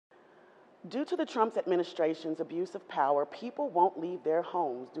Due to the Trump administration's abuse of power, people won't leave their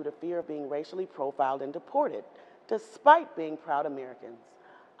homes due to fear of being racially profiled and deported, despite being proud Americans.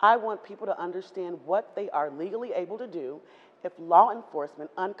 I want people to understand what they are legally able to do if law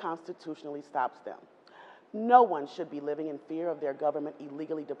enforcement unconstitutionally stops them. No one should be living in fear of their government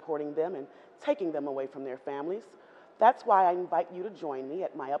illegally deporting them and taking them away from their families. That's why I invite you to join me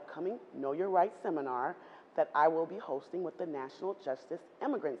at my upcoming Know Your Rights seminar that I will be hosting with the National Justice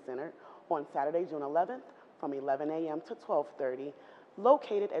Immigrant Center on Saturday, June 11th from 11 a.m. to 12:30,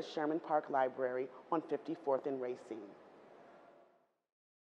 located at Sherman Park Library on 54th and Racine.